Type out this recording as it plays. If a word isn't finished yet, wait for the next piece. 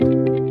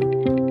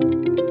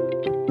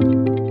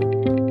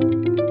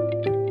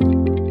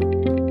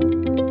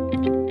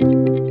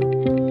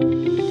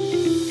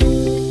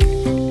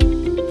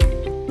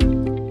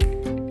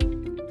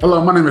Hello,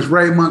 my name is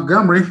Ray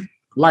Montgomery. I'd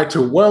like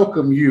to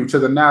welcome you to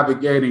the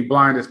Navigating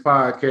Blindness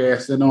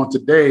podcast. And on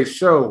today's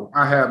show,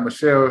 I have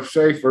Michelle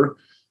Schaefer,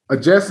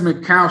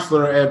 adjustment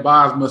counselor at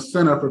Bosma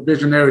Center for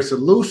Visionary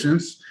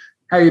Solutions.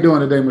 How are you doing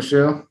today,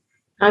 Michelle?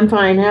 I'm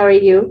fine. How are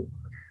you?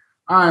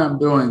 I am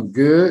doing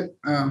good.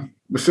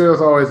 Michelle,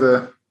 it's always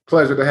a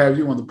pleasure to have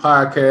you on the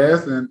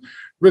podcast, and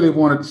really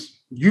wanted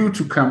you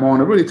to come on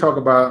and really talk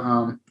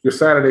about your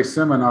Saturday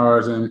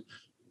seminars and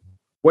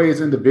ways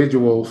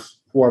individuals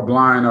who are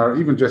blind or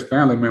even just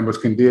family members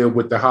can deal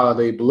with the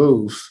holiday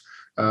blues,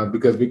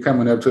 because we're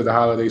coming up to the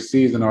holiday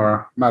season,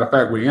 or matter of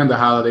fact, we're in the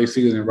holiday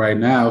season right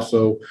now.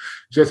 So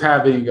just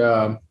having,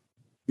 a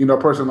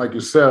person like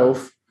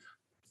yourself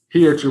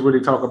here to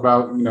really talk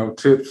about,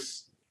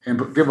 tips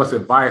and give us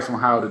advice on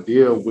how to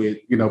deal with,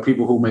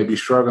 people who may be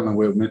struggling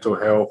with mental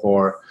health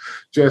or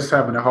just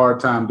having a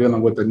hard time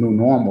dealing with the new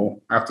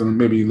normal after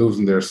maybe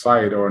losing their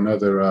sight or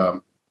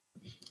another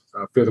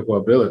physical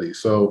ability.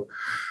 So,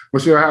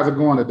 Michelle, how's it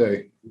going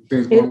today?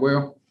 Things going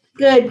well?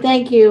 Good,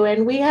 thank you.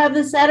 And we have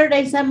the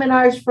Saturday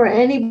seminars for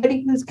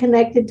anybody who's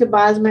connected to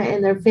Bosma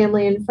and their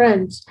family and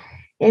friends.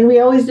 And we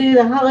always do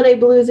the holiday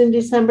blues in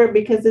December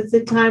because it's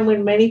a time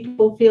when many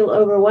people feel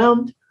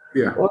overwhelmed.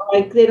 Yeah. Or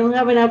like they don't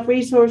have enough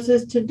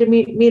resources to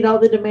meet all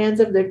the demands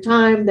of their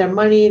time, their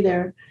money,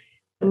 their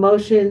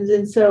emotions.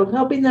 And so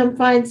helping them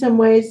find some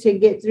ways to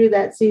get through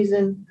that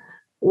season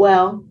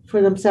well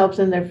for themselves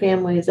and their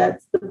families.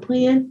 That's the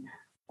plan.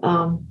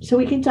 So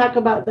we can talk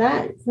about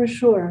that for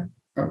sure.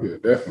 Oh, yeah,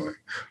 definitely.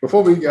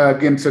 Before we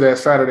get into that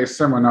Saturday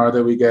seminar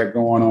that we got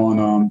going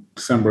on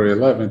December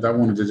 11th, I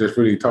wanted to just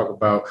really talk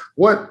about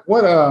what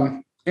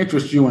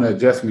interests you in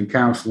adjustment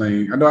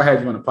counseling. I know I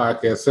had you on the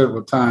podcast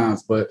several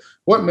times, but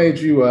what made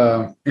you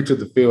enter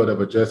the field of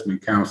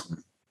adjustment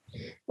counseling?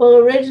 Well,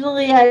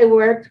 originally I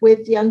worked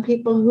with young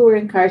people who were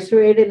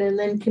incarcerated and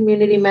then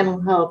community mental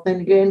health.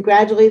 And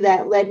gradually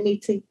that led me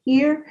to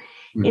here.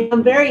 Mm-hmm. And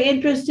I'm very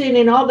interested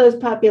in all those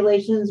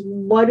populations.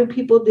 What do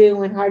people do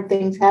when hard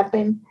things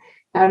happen?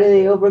 How do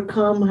they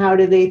overcome? How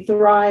do they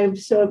thrive?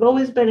 So I've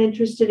always been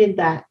interested in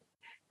that.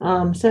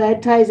 So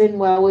that ties in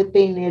well with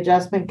being the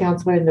adjustment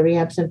counselor in the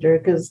rehab center,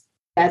 because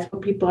that's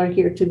what people are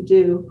here to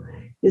do,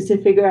 is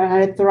to figure out how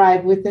to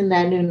thrive within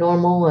that new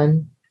normal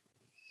and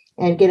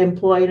get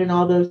employed and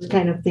all those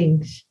kind of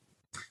things.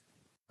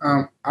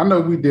 I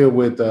know we deal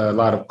with a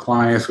lot of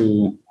clients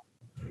who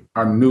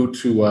are new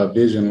to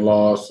vision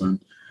loss, and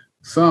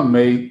some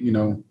may,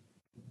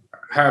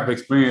 have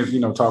experience,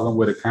 talking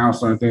with a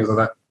counselor and things of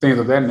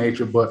that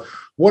nature. But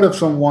what if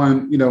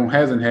someone,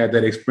 hasn't had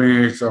that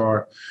experience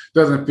or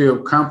doesn't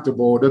feel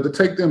comfortable? Does it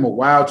take them a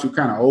while to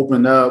kind of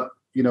open up,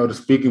 to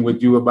speaking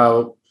with you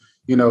about,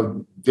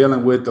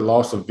 dealing with the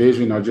loss of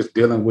vision or just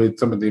dealing with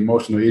some of the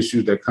emotional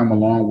issues that come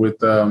along with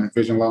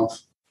vision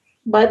loss?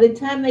 By the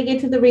time they get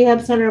to the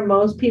rehab center,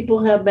 most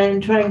people have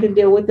been trying to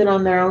deal with it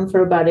on their own for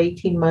about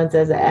 18 months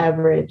as an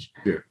average.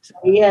 Yeah. So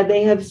yeah,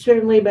 they have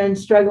certainly been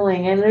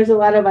struggling. And there's a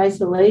lot of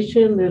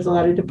isolation. There's a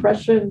lot of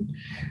depression,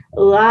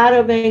 a lot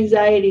of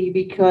anxiety,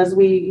 because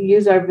we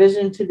use our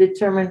vision to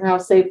determine how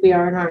safe we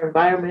are in our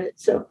environment.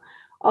 So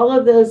all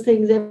of those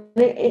things.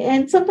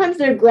 And sometimes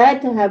they're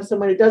glad to have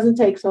someone. It doesn't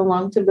take so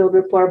long to build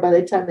rapport by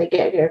the time they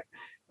get here.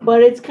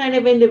 But it's kind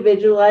of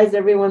individualized.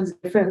 Everyone's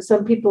different.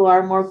 Some people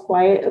are more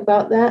quiet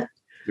about that.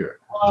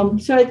 Yeah.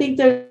 So I think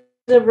there's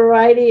a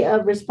variety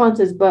of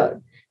responses,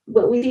 but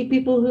we see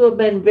people who have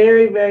been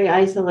very, very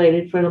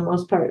isolated for the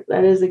most part.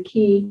 That is a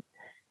key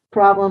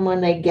problem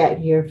when they get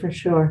here, for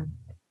sure.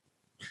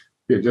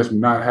 Yeah, just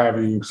not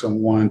having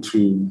someone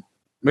to,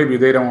 maybe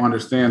they don't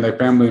understand, their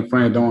family and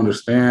friends don't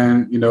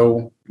understand,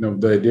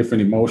 the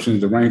different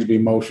emotions, the range of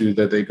emotions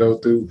that they go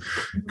through.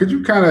 Could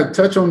you kind of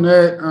touch on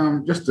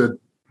that, just to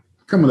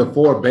some of the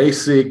four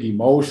basic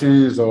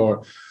emotions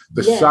or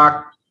the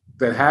shock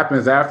that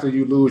happens after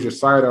you lose your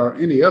sight or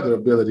any other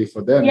ability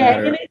for that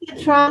matter? Yeah,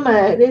 it's a trauma.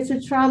 It's a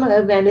trauma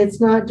event.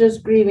 It's not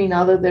just grieving,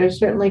 although there's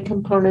certainly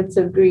components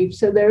of grief.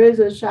 So there is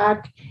a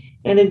shock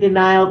and a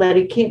denial that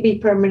it can't be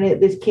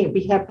permanent. This can't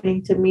be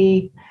happening to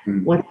me.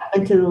 Mm-hmm. What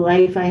happened to the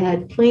life I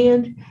had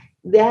planned?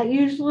 That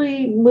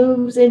usually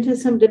moves into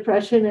some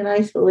depression and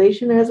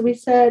isolation, as we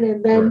said,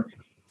 and then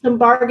some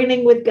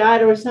bargaining with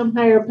God or some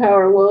higher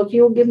power. Well, if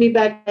you'll give me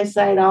back my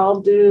sight, I'll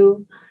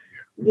do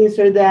this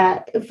or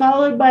that,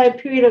 followed by a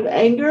period of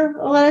anger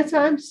a lot of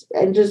times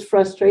and just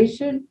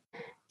frustration.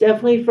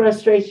 Definitely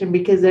frustration,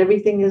 because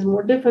everything is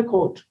more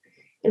difficult.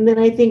 And then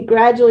I think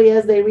gradually,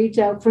 as they reach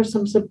out for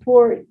some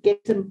support,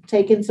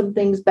 taking some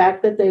things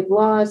back that they've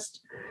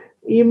lost,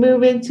 you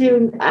move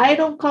into, I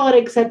don't call it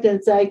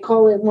acceptance, I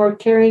call it more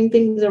carrying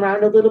things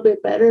around a little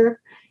bit better,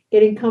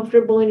 getting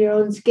comfortable in your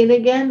own skin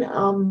again.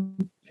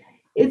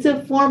 It's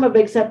a form of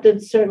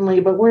acceptance,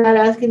 certainly, but we're not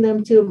asking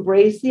them to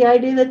embrace the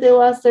idea that they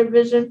lost their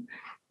vision,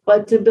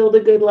 but to build a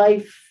good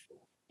life,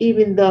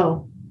 even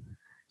though.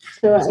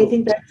 So I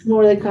think that's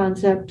more the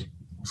concept.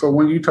 So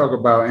when you talk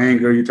about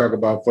anger, you talk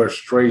about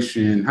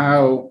frustration,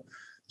 how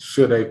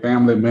should a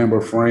family member,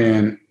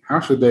 friend,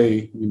 how should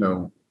they,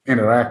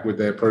 interact with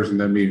that person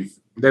that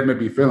may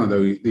be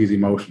feeling these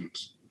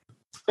emotions?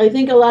 I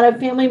think a lot of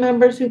family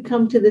members who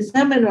come to the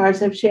seminars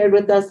have shared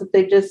with us that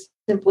they just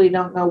simply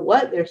don't know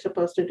what they're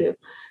supposed to do.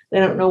 They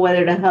don't know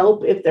whether to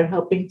help, if they're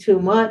helping too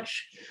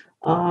much.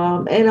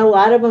 And a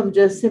lot of them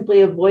just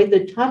simply avoid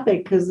the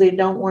topic because they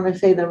don't want to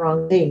say the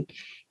wrong thing.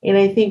 And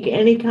I think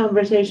any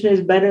conversation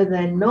is better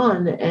than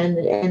none,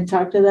 and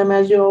talk to them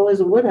as you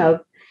always would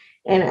have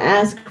and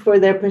ask for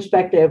their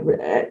perspective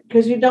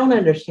because you don't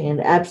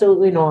understand.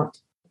 Absolutely not.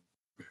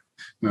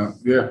 No,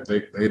 yeah,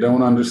 they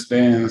don't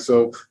understand.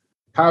 So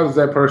how does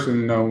that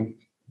person know?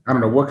 I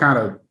don't know what kind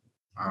of,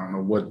 I don't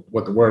know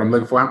what the word I'm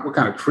looking for. What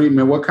kind of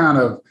treatment? What kind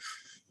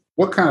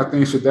of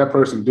things should that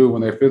person do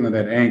when they're feeling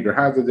that anger?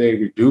 How do they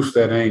reduce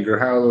that anger?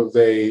 How do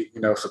they,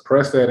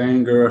 suppress that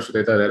anger? Or should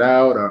they let it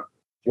out? Or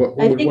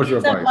I think what's your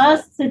it's a advice?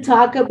 must to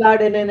talk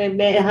about it and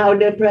admit how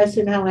depressed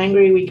and how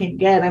angry we can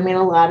get. I mean,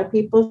 a lot of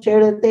people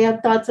share that they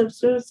have thoughts of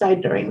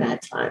suicide during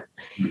that time.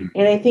 Mm-hmm.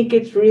 And I think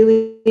it's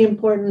really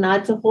important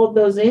not to hold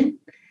those in,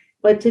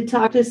 but to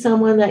talk to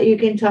someone that you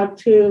can talk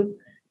to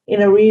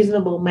in a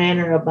reasonable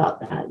manner about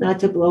that, not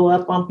to blow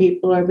up on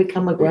people or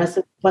become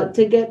aggressive, but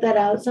to get that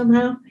out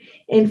somehow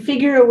and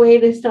figure a way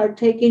to start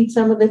taking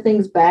some of the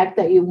things back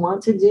that you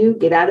want to do,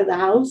 get out of the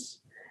house,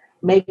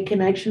 make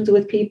connections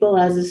with people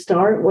as a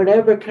start,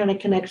 whatever kind of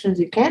connections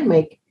you can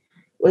make,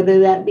 whether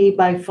that be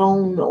by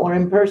phone or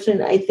in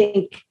person. I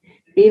think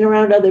being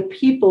around other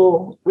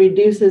people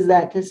reduces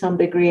that to some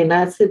degree. And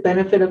that's the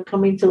benefit of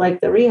coming to like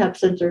the rehab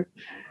center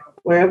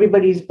where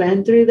everybody's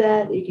been through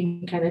that. You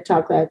can kind of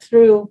talk that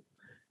through,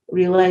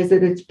 realize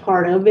that it's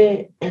part of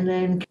it,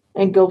 and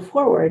go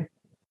forward.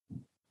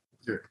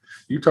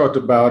 You talked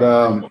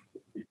about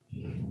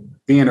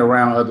being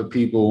around other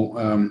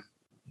people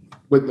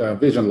with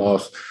vision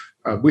loss.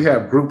 We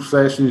have group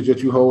sessions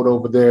that you hold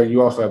over there.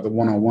 You also have the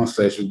one-on-one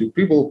sessions. Do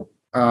people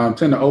tend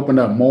to open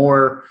up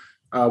more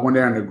when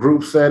they're in a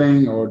group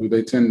setting, or do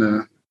they tend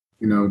to,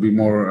 be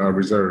more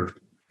reserved?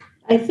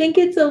 I think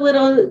it's a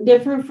little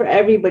different for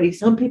everybody.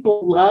 Some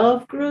people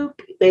love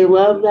group. They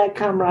love that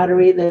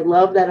camaraderie. They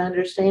love that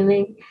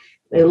understanding.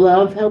 They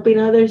love helping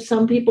others.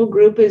 Some people,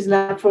 group is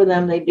not for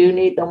them. They do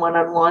need the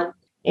one-on-one,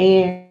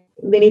 and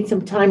they need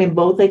some time in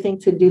both, I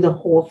think, to do the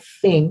whole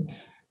thing.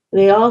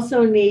 They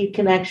also need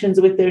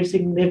connections with their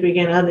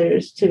significant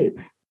others to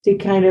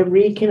kind of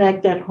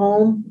reconnect at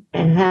home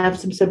and have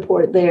some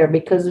support there,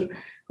 because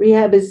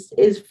rehab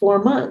is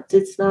 4 months.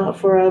 It's not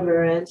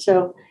forever. And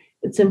so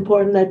it's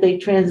important that they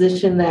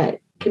transition that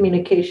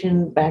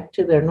communication back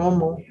to their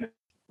normal.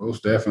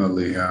 Most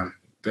definitely.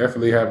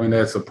 Definitely having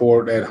that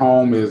support at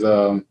home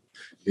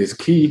is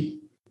key.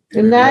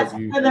 And that's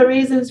one of the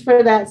reasons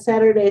for that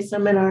Saturday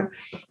seminar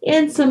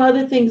and some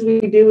other things we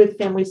do with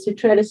families to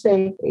try to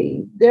say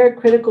they're a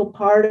critical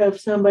part of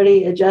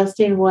somebody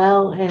adjusting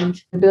well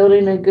and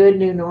building a good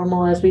new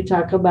normal, as we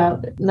talk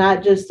about,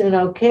 not just an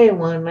okay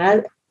one.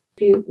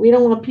 We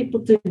don't want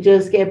people to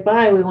just get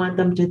by. We want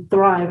them to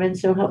thrive. And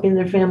so helping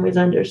their families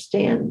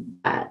understand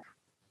that.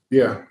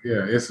 Yeah.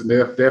 It's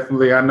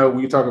definitely, I know when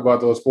you talk about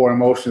those 4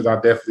 emotions, I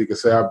definitely could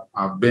say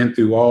I've been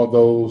through all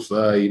those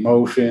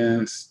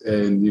emotions.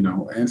 And,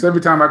 and so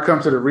every time I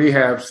come to the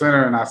rehab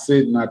center and I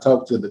sit and I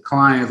talk to the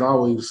clients, I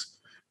always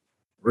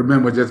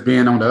remember just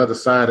being on the other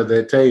side of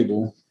that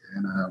table.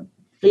 And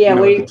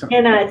where you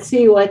cannot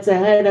see what's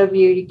ahead of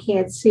you. You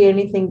can't see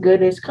anything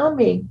good is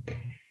coming.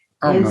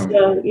 And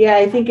so,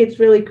 I think it's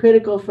really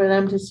critical for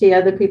them to see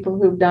other people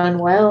who've done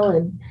well,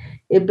 and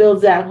it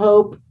builds that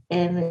hope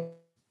and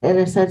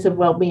a sense of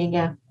well-being.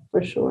 Yeah,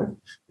 for sure.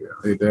 Yeah,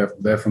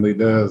 it definitely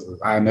does.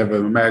 I never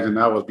imagined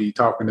I would be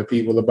talking to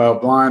people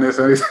about blindness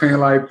or anything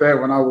like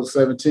that when I was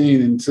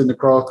 17 and sitting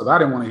across, because I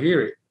didn't want to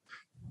hear it.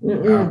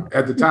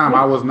 At the time,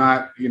 I was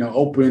not,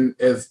 open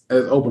as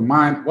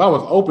open-minded. Well, I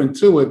was open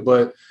to it,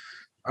 but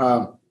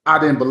I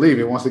didn't believe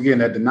it. Once again,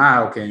 that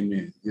denial came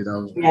in,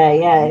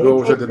 Yeah. You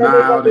go to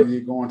denial, then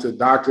you're going to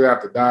doctor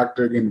after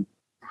doctor, getting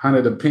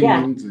 100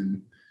 opinions.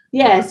 And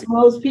yes,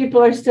 most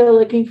people are still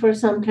looking for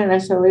some kind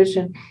of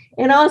solution.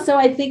 And also,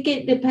 I think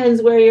it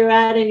depends where you're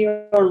at in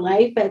your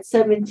life. At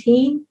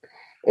 17,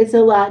 it's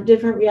a lot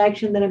different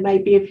reaction than it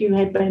might be if you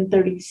had been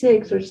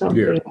 36 or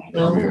something.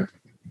 Yeah.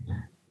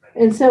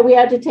 And so we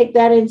have to take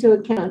that into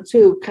account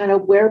too, kind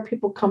of where are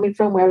people coming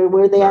from, where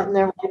were they at in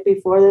their life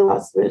before they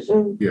lost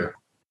vision? Yeah.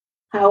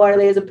 How are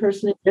they as a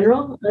person in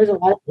general? There's a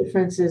lot of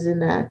differences in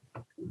that.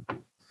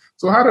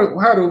 So how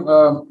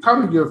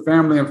do your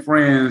family and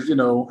friends,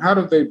 how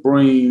do they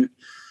bring?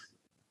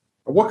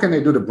 What can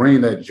they do to bring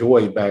that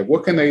joy back?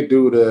 What can they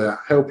do to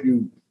help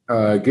you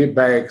get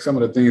back some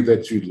of the things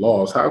that you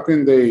lost? How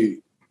can they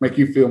make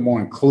you feel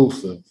more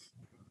inclusive?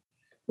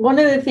 One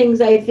of the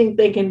things I think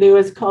they can do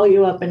is call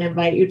you up and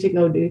invite you to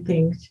go do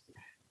things.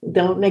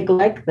 Don't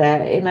neglect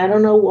that. And I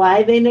don't know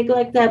why they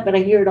neglect that, but I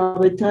hear it all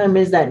the time,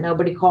 is that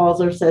nobody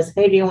calls or says,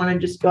 hey, do you want to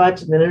just go out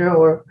to dinner?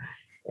 Or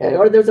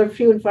there's a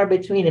few and far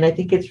between. And I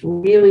think it's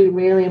really,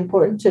 really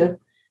important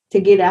to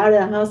get out of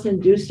the house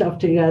and do stuff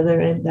together.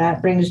 And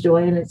that brings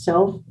joy in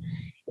itself.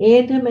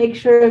 And to make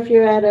sure if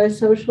you're at a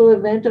social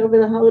event over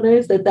the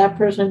holidays, that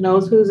person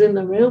knows who's in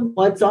the room,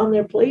 what's on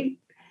their plate,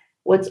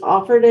 what's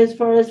offered as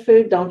far as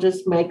food. Don't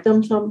just make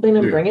them something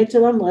and bring it to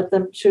them. Let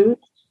them choose.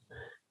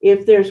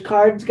 If there's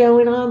cards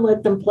going on,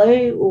 let them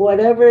play.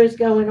 Whatever is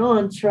going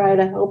on, try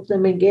to help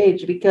them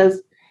engage,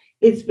 because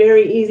it's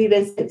very easy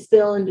to sit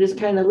still and just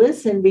kind of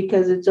listen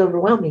because it's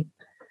overwhelming.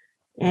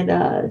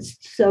 And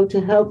so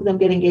to help them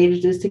get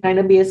engaged is to kind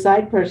of be a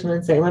side person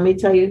and say, let me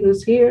tell you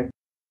who's here.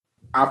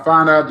 I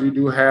find out you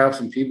do have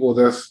some people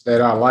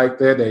that are like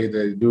that.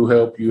 They do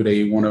help you.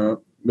 They want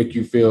to make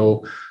you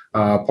feel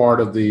part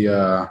of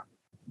the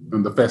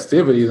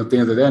festivities and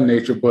things of that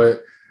nature.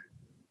 But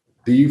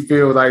do you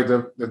feel like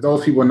that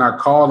those people are not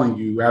calling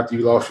you after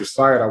you lost your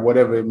sight or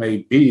whatever it may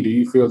be? Do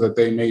you feel that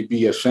they may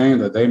be ashamed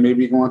that they may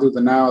be going through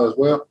denial as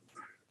well?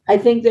 I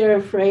think they're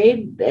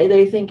afraid.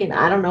 They're thinking,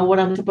 I don't know what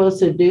I'm supposed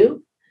to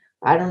do.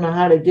 I don't know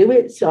how to do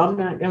it. So I'm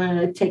not going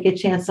to take a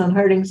chance on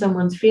hurting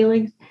someone's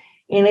feelings.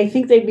 And I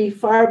think they'd be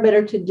far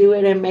better to do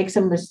it and make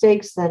some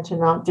mistakes than to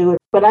not do it.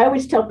 But I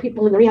always tell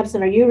people in the rehab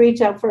center, you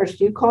reach out first.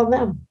 You call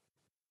them.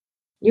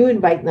 You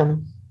invite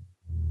them.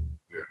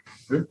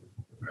 Yeah.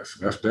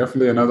 That's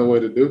definitely another way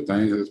to do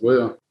things as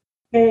well.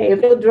 Hey,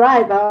 if you'll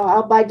drive,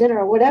 I'll buy dinner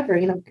or whatever.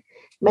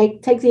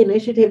 Take the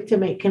initiative to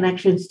make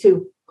connections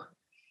too.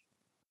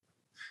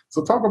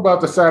 So talk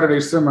about the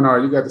Saturday seminar.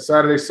 You got the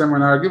Saturday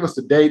seminar. Give us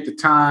the date, the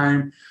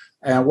time,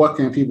 and what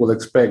can people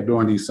expect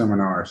during these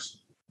seminars?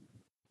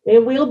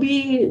 It will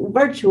be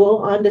virtual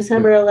on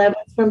December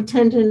 11th from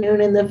 10 to noon.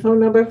 And the phone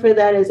number for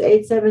that is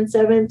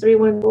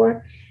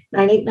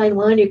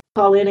 877-314-9891. You can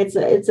call in. It's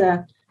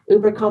a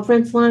Uber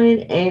conference line,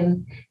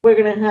 and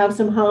we're going to have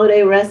some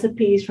holiday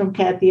recipes from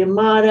Kathy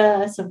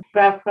Amata, some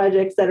craft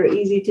projects that are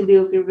easy to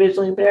do if you're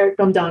visually impaired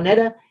from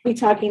Donetta. We'll be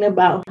talking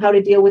about how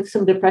to deal with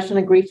some depression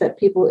and grief that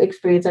people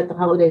experience at the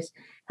holidays,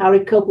 how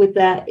to cope with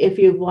that if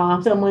you've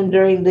lost someone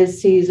during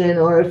this season,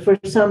 or if for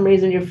some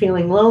reason you're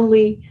feeling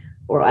lonely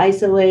or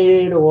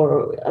isolated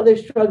or other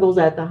struggles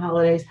at the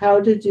holidays, how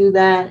to do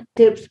that,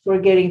 tips for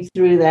getting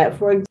through that.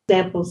 For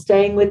example,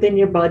 staying within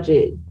your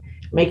budget,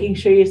 making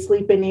sure you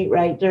sleep and eat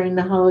right during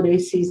the holiday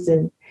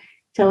season,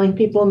 telling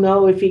people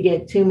no if you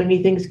get too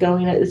many things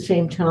going at the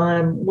same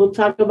time. We'll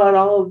talk about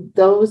all of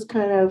those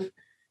kind of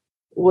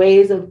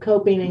ways of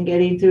coping and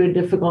getting through a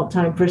difficult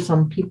time for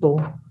some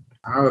people.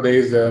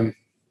 Holidays, a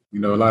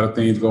lot of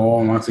things go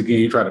on. Once again,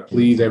 you try to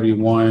please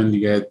everyone.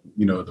 You got,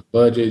 the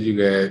budget, you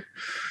got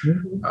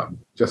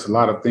just a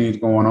lot of things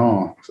going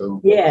on. So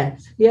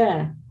yes,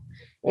 yeah.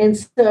 And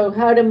so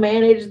how to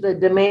manage the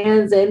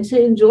demands and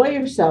to enjoy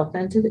yourself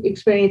and to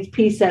experience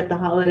peace at the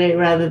holiday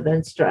rather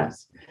than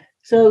stress.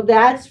 So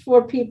that's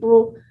for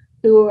people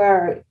who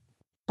are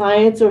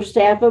clients or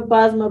staff of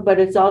BOSMA,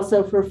 but it's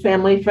also for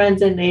family,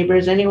 friends, and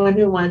neighbors, anyone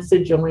who wants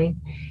to join.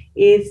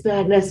 It's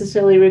not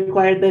necessarily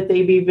required that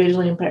they be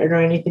visually impaired or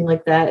anything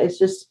like that. It's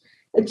just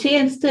a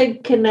chance to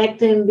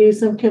connect and do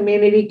some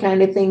community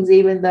kind of things,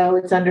 even though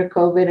it's under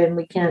COVID and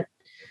we can't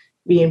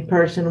be in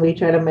person. We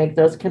try to make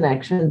those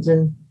connections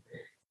and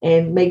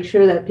make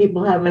sure that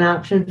people have an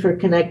option for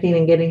connecting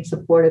and getting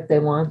support if they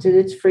want it.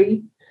 It's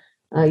free.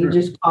 You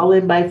just call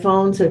in by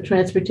phone, so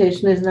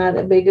transportation is not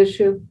a big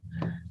issue.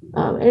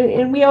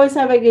 And we always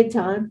have a good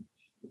time.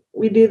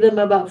 We do them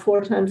about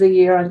 4 times a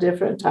year on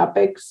different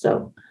topics.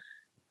 So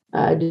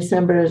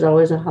December is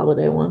always a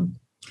holiday one.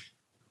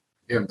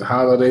 Yeah, the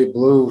holiday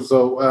blues.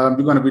 So we're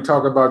going to be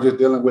talking about just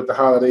dealing with the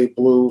holiday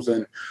blues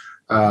and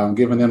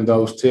giving them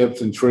those tips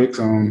and tricks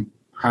on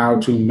how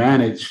to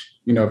manage,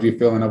 if you're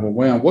feeling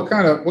overwhelmed. What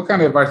kind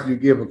of advice do you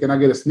give? Can I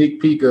get a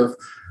sneak peek of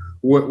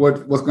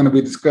what's going to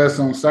be discussed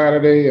on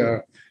Saturday?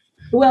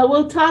 Well,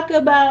 we'll talk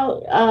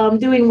about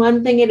doing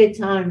one thing at a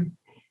time,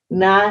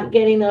 not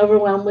getting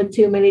overwhelmed with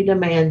too many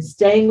demands,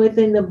 staying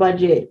within the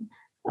budget,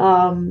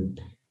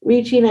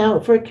 reaching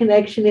out for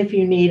connection if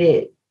you need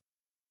it,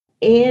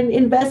 and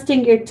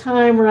investing your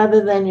time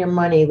rather than your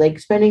money, like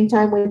spending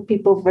time with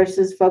people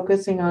versus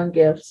focusing on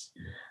gifts,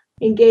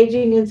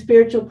 engaging in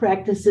spiritual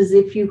practices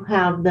if you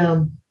have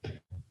them,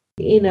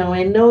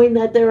 and knowing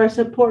that there are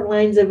support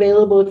lines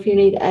available if you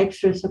need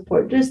extra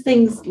support, just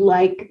things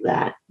like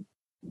that.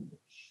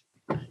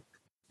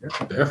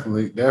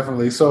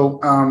 Definitely. So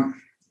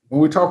when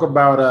we talk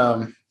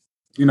about,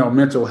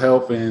 mental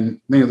health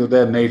and things of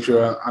that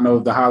nature, I know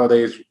the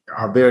holidays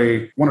are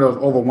one of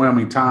those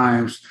overwhelming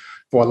times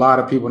for a lot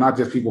of people, not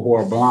just people who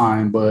are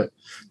blind, but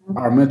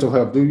our mental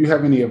health. Do you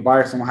have any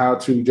advice on how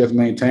to just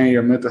maintain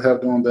your mental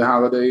health during the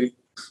holiday?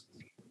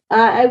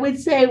 I would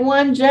say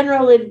one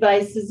general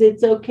advice is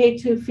it's okay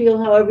to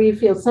feel however you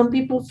feel. Some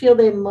people feel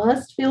they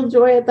must feel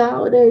joy at the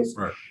holidays,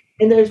 right,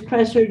 and there's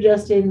pressure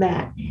just in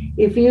that.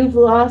 If you've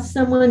lost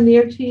someone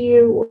near to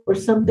you or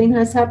something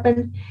has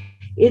happened,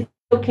 it's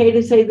okay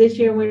to say this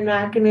year we're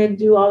not going to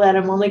do all that.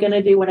 I'm only going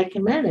to do what I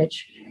can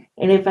manage.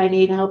 And if I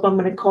need help, I'm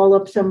going to call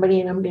up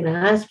somebody and I'm going to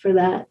ask for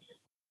that.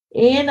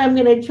 And I'm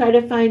going to try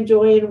to find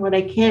joy in what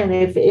I can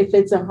if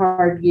it's a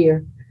hard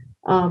year.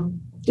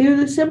 Do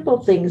the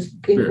simple things.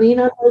 Lean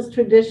on those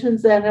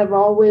traditions that have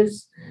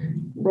always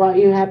brought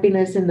you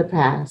happiness in the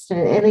past.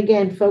 And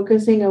again,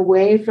 focusing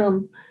away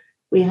from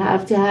we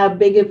have to have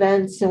big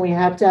events and we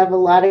have to have a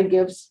lot of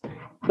gifts,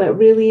 but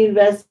really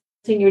invest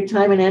your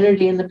time and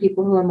energy in the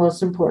people who are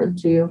most important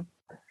to you.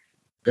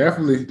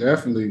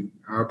 Definitely.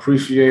 I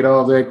appreciate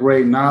all that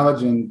great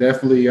knowledge, and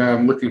definitely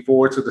I'm looking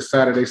forward to the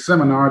Saturday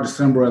seminar,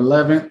 December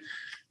 11th,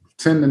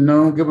 10 to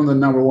noon. Give them the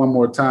number one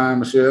more time,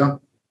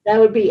 Michelle. That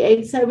would be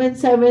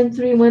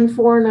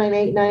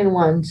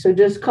 877-314-9891. So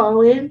just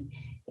call in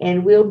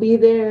and we'll be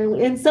there.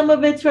 And some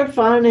of it's for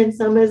fun and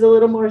some is a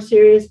little more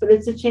serious, but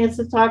it's a chance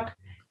to talk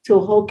to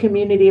a whole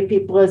community of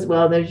people as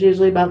well. There's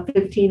usually about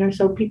 15 or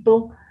so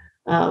people.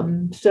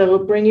 So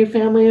bring your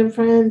family and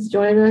friends,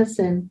 join us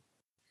and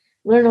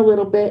learn a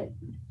little bit.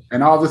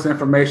 And all this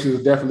information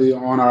is definitely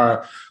on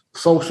our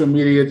social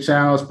media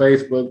channels,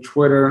 Facebook,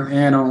 Twitter,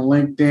 and on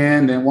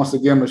LinkedIn. And once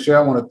again,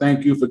 Michelle, I want to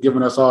thank you for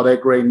giving us all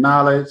that great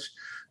knowledge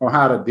on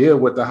how to deal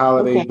with the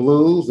holiday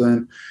blues.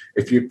 And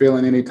if you're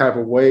feeling any type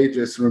of way,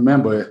 just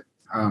remember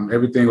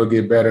everything will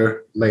get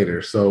better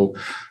later. So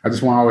I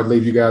just want to always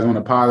leave you guys on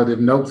a positive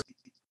note.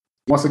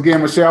 Once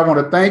again, Michelle, I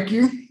want to thank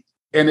you.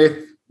 And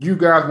if you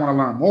guys want to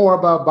learn more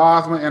about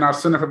Bosma and our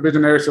Center for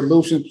Visionary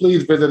Solutions,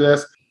 please visit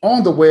us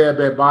on the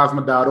web at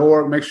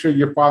bosma.org. Make sure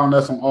you're following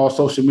us on all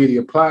social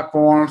media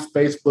platforms,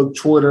 Facebook,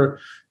 Twitter,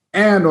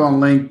 and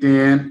on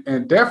LinkedIn.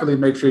 And definitely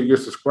make sure you're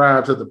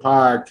subscribed to the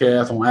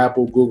podcast on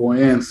Apple, Google,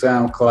 and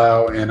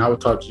SoundCloud. And I will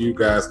talk to you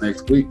guys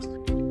next week.